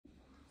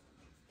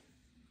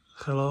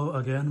Hello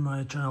again,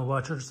 my channel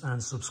watchers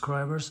and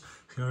subscribers.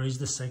 Here is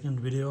the second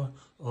video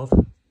of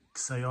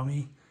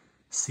Xiaomi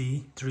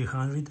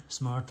C300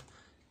 smart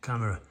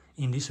camera.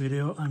 In this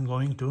video I'm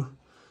going to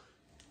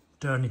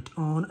turn it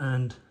on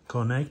and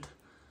connect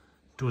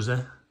to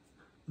the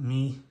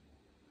Mi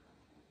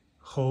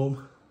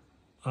Home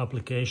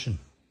application.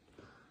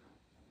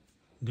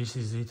 This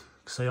is it,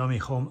 Xiaomi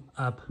Home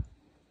app.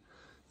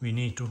 We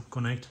need to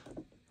connect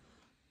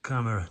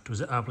camera to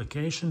the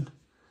application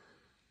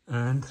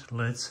and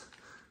let's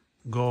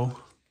go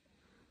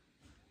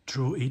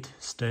through it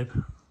step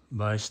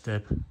by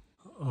step.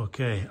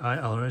 Okay, I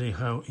already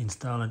have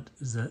installed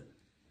the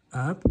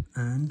app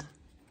and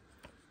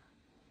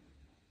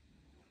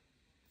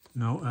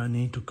now I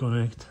need to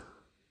connect.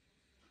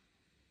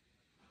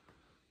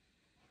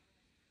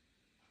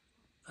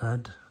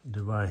 Add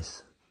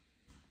device.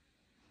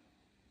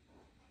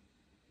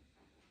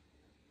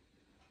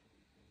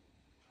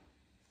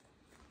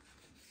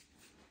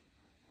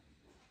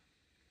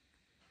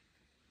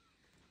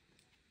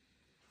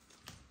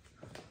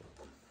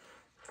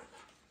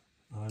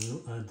 I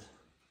will add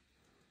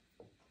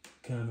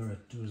camera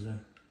to the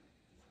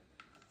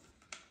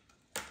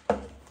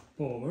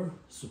power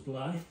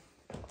supply.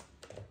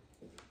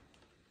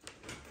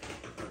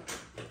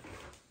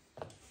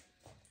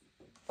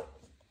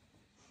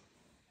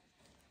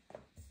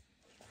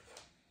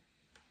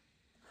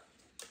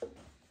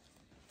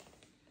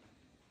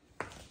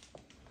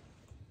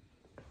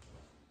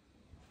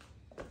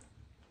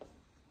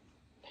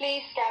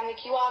 Please scan the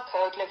QR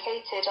code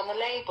located on the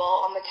label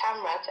on the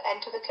camera to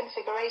enter the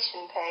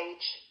configuration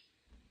page.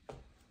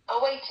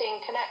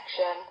 Awaiting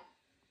connection.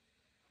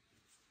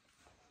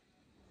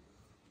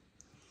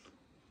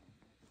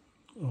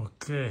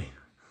 Okay,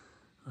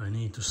 I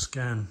need to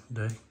scan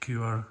the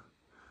QR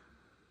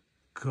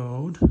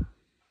code.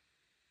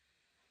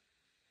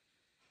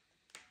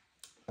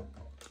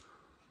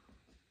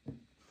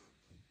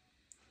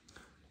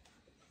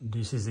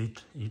 This is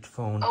it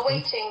found.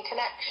 Awaiting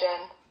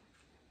connection.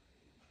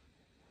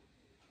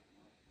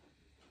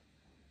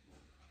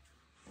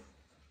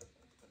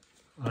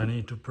 I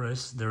need to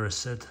press the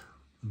reset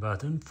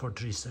button for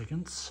 3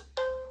 seconds.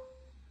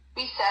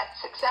 Reset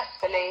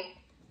successfully.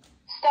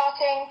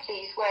 Starting,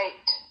 please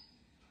wait.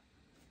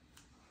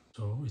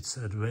 So it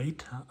said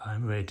wait,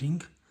 I'm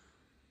waiting.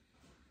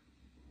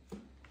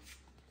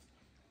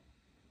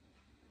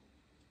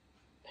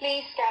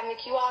 Please scan the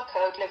QR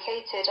code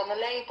located on the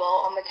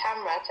label on the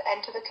camera to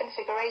enter the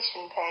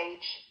configuration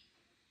page.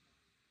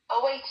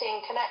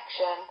 Awaiting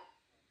connection.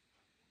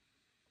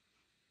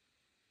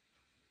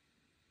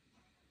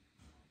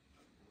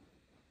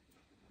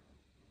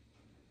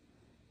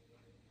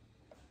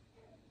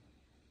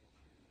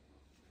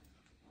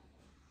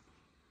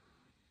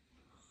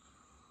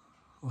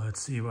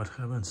 Let's see what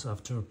happens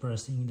after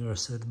pressing the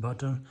reset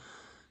button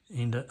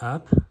in the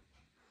app.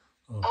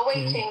 Okay.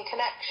 Awaiting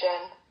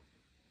connection.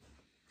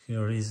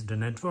 Here is the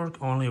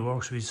network, only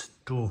works with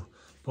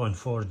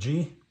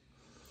 2.4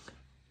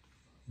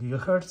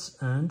 gigahertz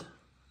and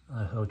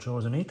I have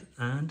chosen it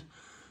and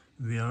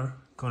we are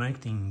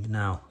connecting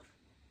now.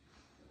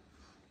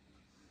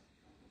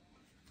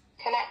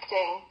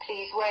 Connecting,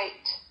 please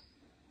wait.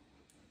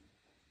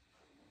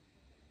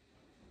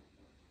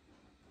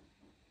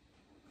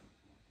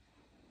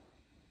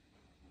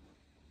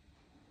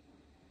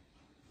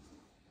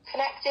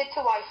 Connected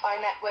to Wi-Fi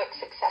network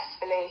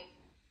successfully.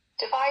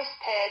 Device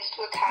paired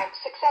to account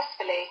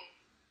successfully.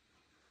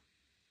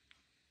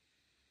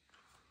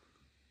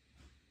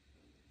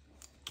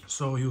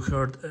 So you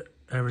heard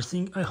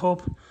everything, I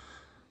hope,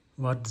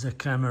 what the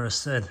camera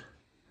said.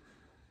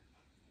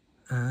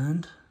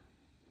 And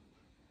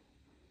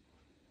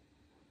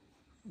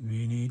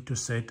we need to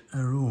set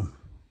a room.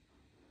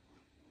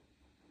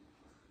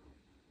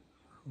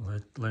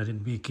 Let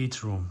it be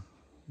kids room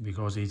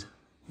because it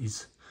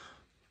is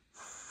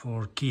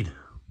for kid.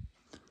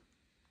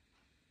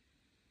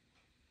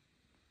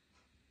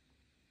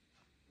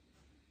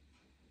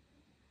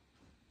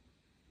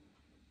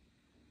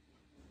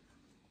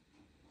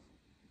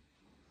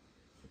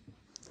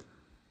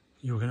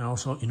 You can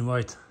also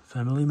invite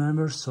family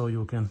members so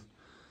you can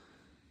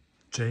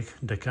check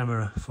the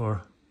camera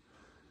for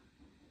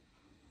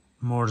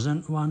more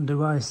than one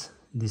device.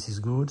 This is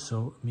good,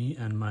 so me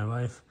and my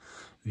wife,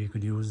 we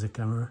could use the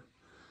camera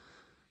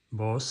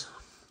both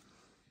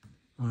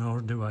on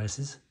our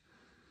devices.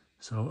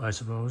 So I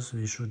suppose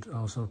we should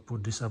also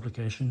put this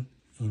application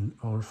in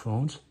our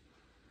phones.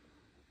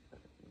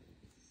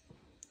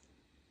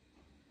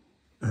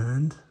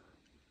 And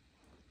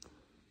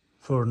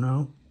for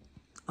now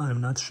I'm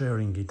not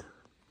sharing it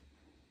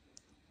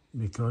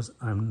because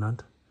I'm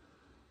not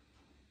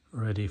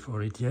ready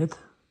for it yet.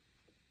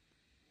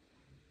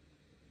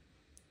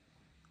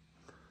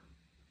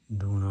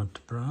 Do not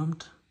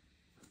prompt.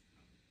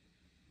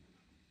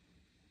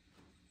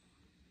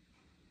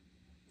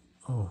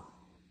 Oh,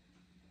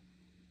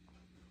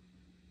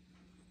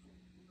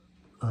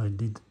 I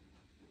did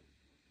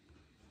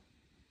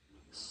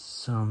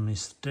some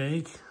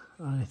mistake,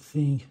 I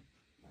think,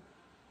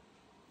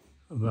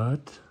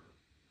 but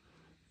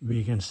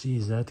we can see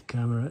that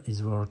camera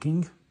is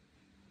working.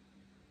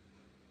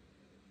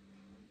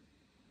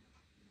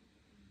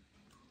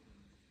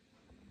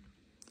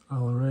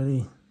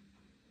 Already.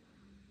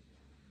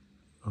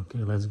 Okay,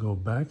 let's go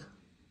back.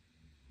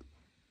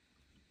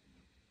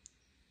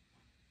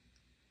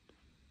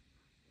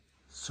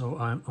 So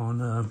I'm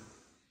on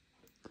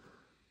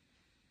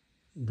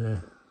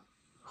the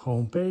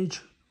home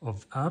page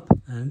of app,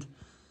 and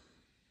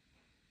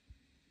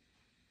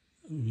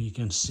we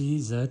can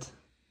see that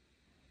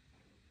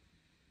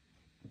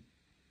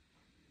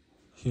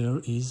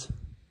here is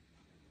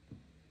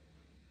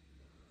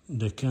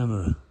the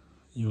camera.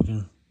 You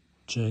can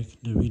check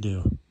the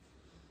video.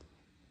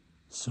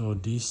 So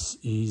this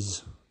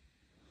is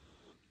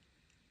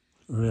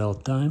real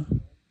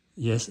time.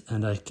 Yes,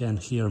 and I can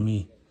hear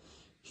me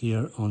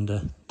here on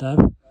the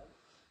tab.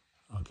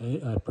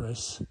 Okay, I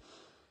press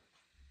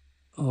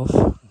off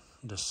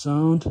the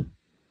sound.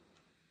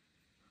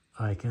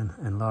 I can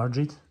enlarge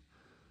it.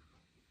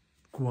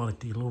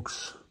 Quality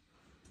looks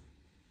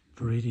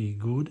pretty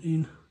good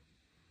in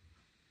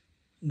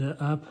the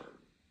app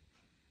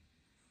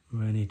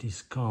when it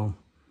is calm,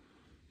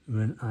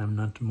 when I'm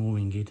not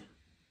moving it.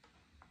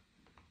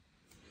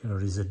 Here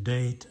is a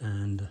date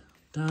and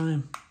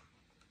time.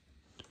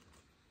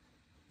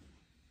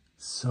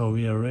 So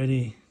we are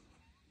ready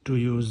to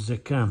use the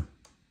cam.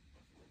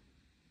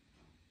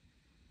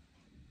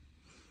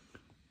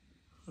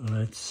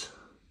 Let's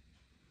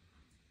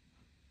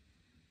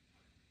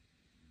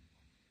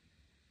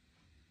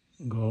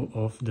go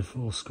off the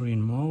full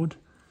screen mode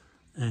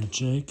and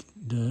check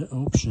the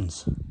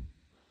options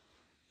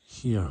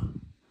here.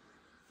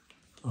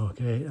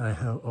 Okay, I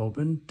have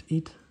opened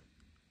it,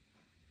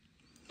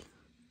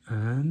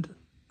 and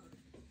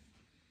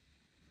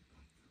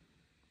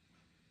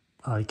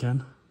I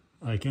can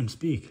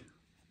speak.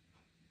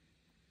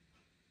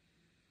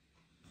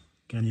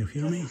 Can you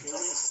hear me?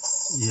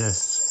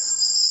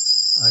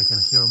 Yes, I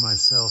can hear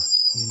myself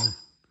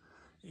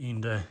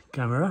in the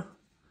camera.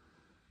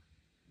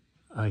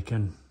 I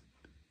can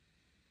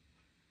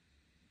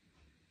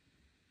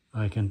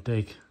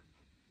take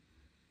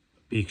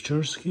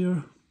pictures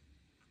here.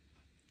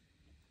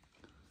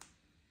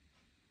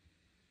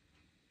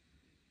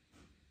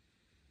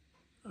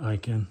 I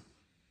can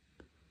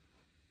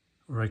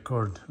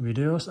record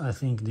videos. I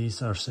think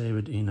these are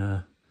saved in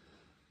a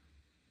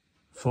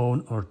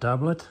phone or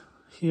tablet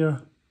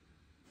here,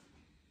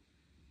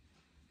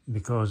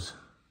 because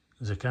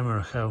the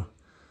camera have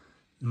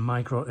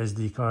micro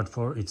SD card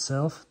for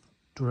itself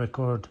to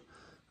record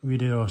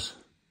videos.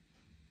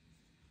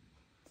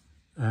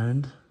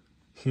 And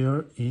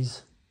here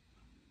is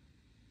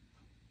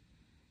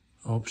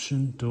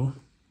option to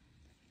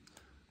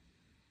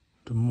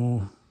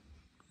move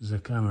the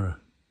camera.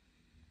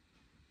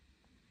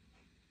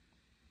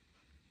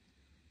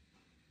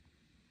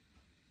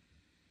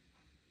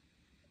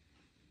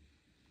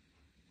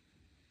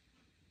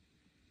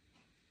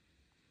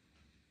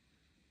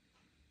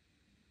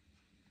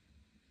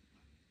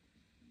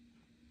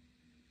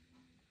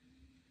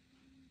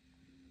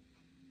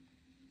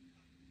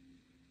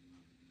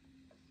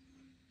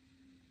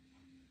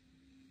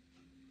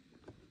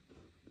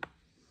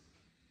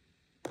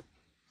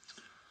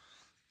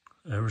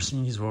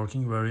 Everything is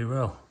working very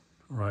well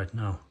right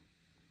now.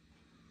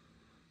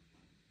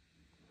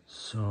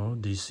 So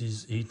this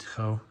is it,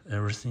 how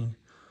everything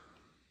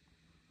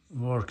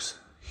works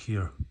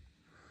here.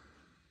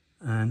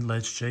 And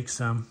let's check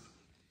some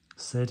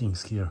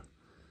settings here.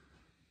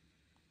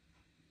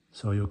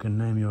 So you can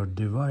name your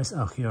device.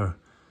 Here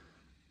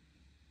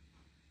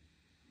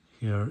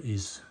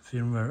is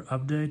firmware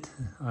update.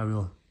 I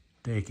will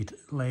take it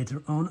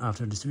later on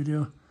after this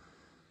video.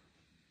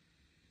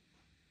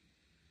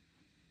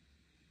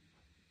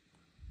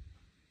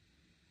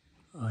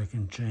 I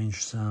can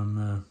change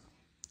some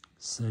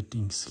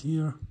settings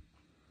here.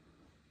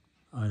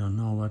 I don't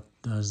know what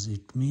does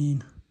it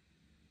mean.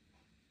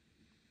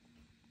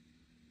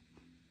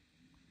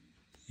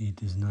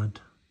 It is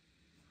not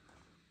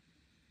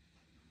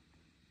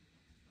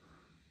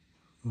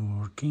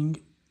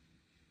working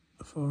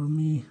for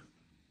me.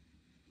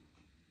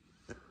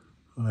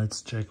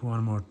 Let's check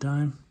one more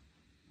time.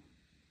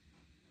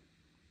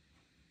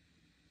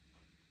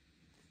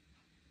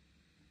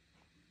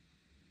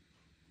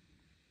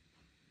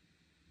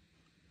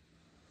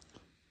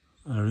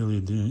 I really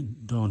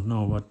don't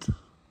know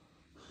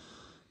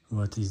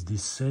what is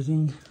this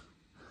setting.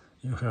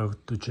 You have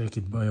to check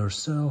it by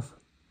yourself.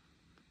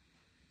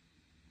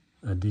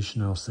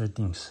 Additional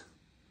settings.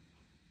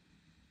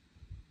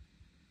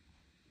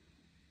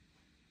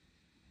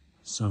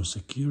 Some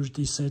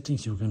security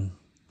settings. You can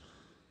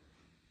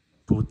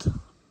put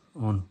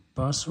on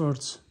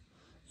passwords.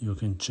 You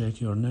can check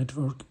your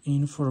network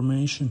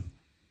information.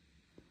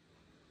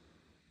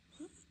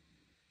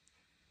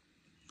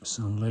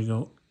 Some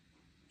legal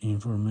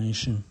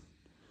information.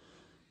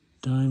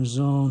 Time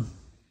zone.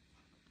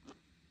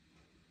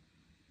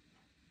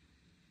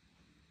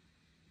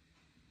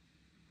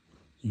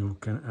 You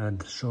can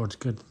add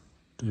shortcut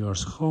to your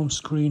home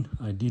screen.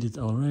 I did it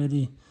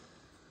already.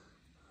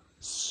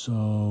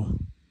 So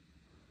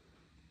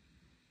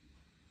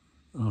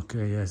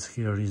Okay, yes,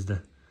 here is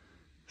the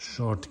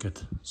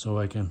shortcut, so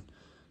I can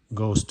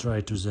go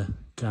straight to the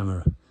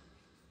camera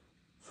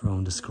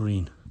from the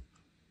screen,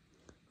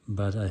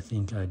 but I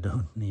think I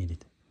don't need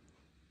it.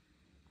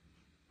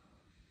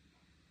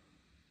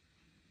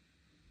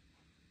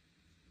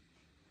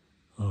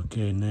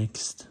 Okay,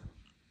 next,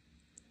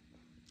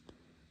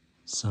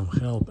 some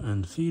help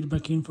and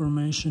feedback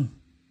information.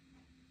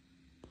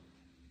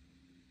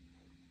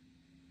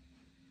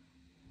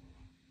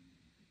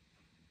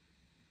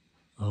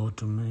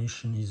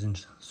 Automation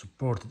isn't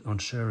supported on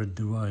shared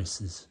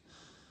devices.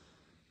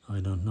 I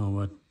don't know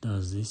what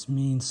does this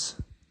means.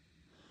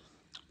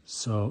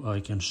 So I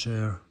can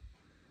share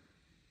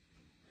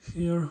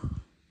here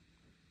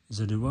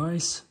the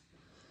device.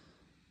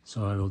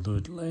 So I will do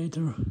it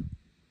later.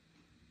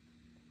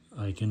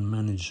 I can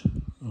manage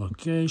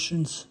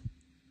locations.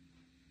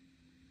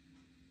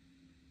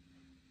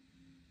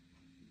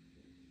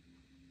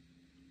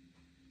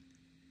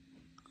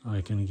 I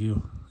can give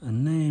a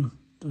name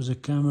to the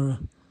camera.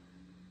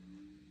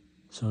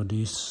 So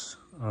these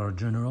are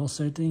general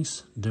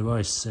settings,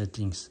 device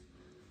settings.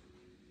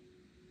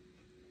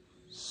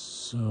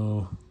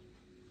 So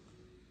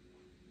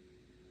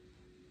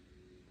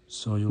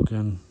you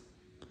can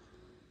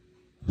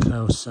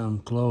have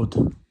some cloud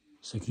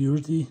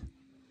security.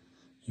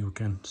 You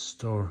can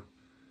store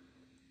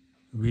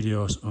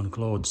videos on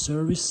cloud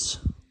service.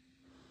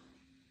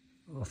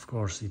 Of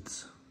course,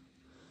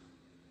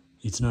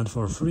 it's not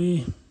for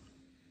free.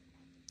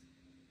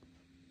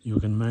 You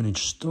can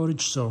manage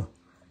storage, so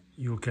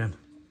you can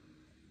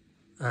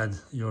add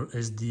your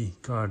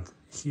SD card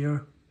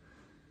here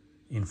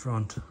in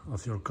front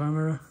of your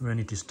camera when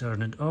it is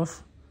turned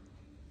off.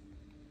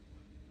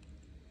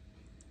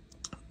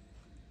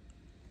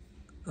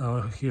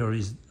 Here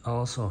is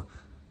also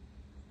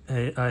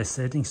AI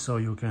settings, so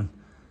you can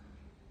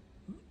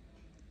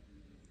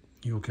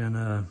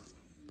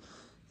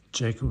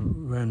check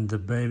when the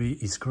baby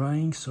is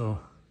crying, so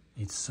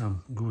it's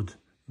some good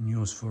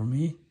news for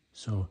me,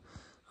 so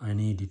I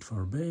need it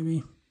for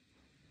baby.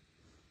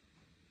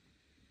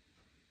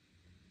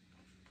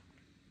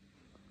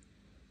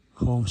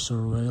 Home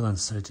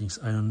surveillance settings.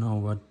 I don't know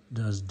what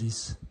does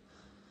this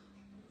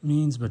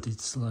means, but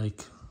it's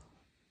like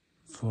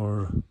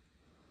for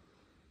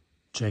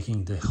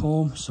checking the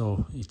home,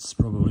 so it's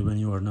probably when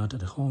you are not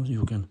at home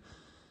you can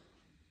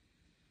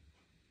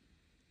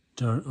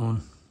turn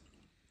on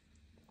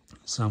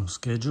some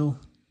schedule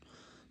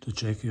to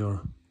check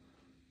your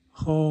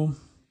home.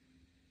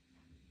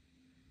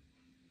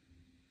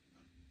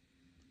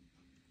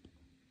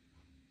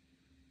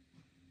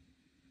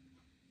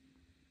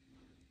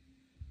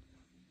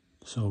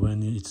 So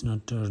when it's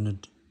not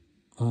turned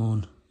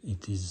on,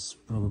 it is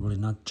probably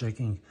not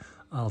checking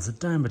all the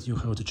time, but you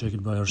have to check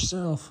it by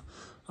yourself.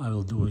 I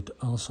will do it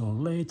also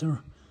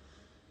later.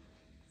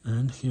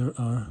 And here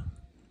are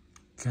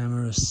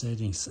camera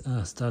settings,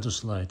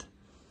 status light.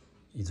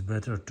 It's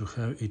better to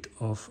have it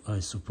off, I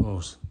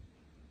suppose.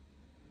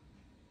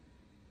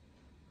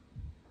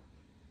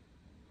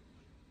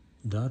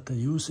 Data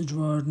usage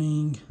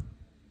warning.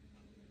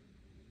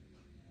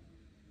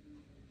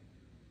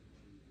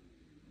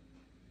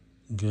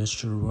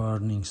 Gesture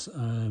warnings,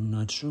 I'm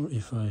not sure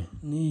if I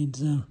need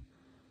them.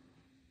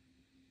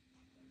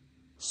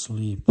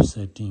 Sleep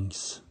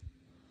settings.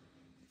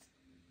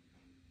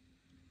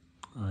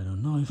 I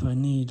don't know if I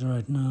need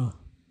right now.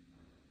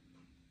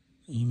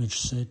 Image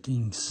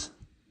settings.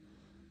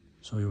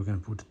 So you can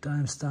put a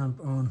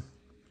timestamp on.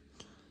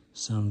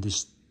 Some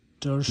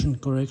distortion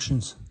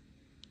corrections.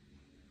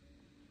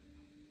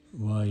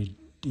 Wide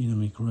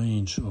dynamic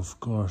range, of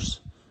course,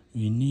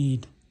 we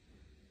need.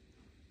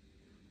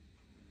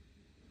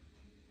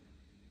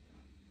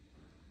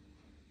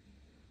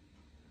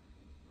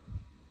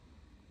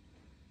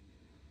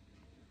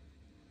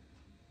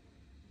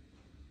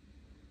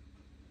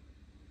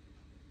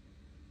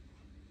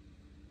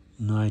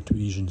 Night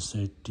vision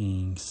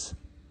settings,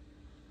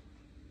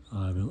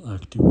 I will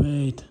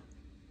activate.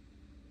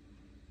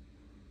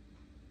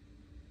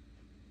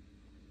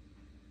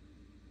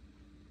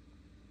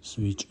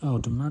 Switch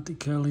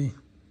automatically.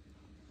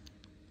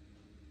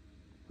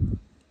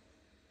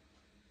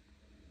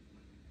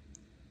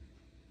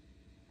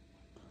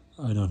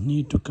 I don't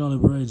need to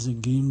calibrate the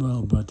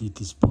gimbal, but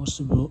it is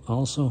possible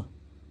also.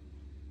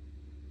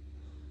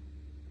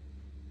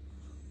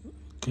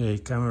 Okay,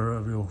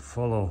 camera will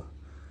follow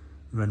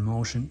when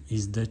motion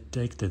is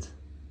detected.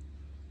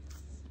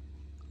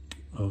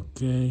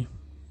 Okay,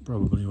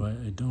 probably why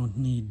I don't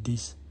need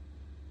this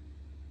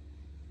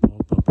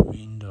pop-up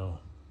window.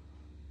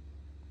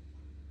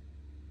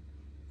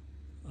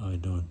 I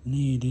don't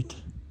need it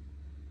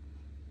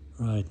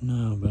right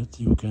now, but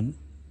you can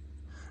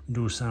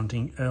do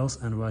something else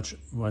and watch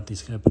what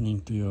is happening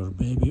to your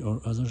baby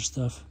or other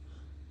stuff.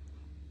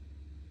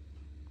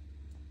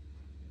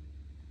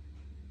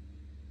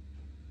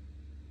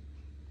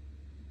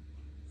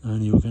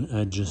 And you can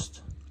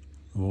adjust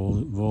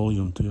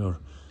volume to your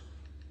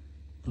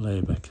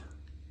playback.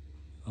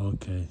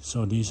 Okay,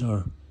 so these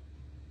are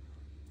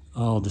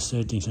all the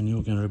settings, and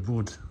you can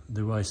reboot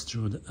the device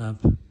through the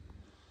app.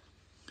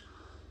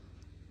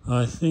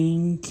 I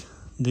think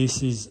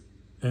this is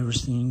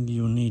everything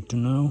you need to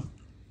know.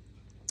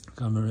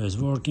 Camera is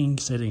working,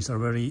 settings are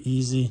very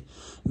easy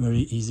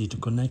to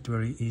connect,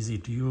 very easy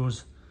to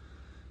use.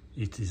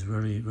 It is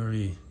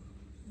very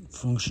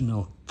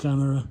functional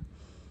camera,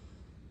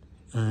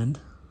 and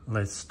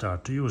let's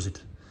start to use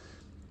it.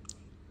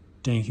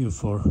 Thank you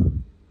for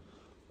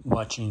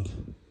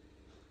watching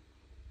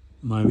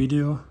my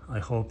video. I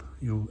hope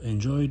you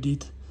enjoyed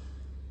it.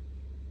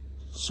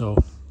 So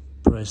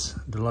press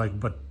the like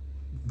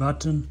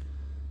button,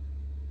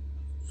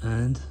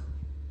 and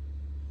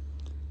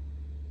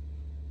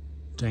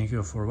thank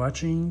you for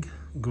watching.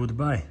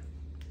 Goodbye.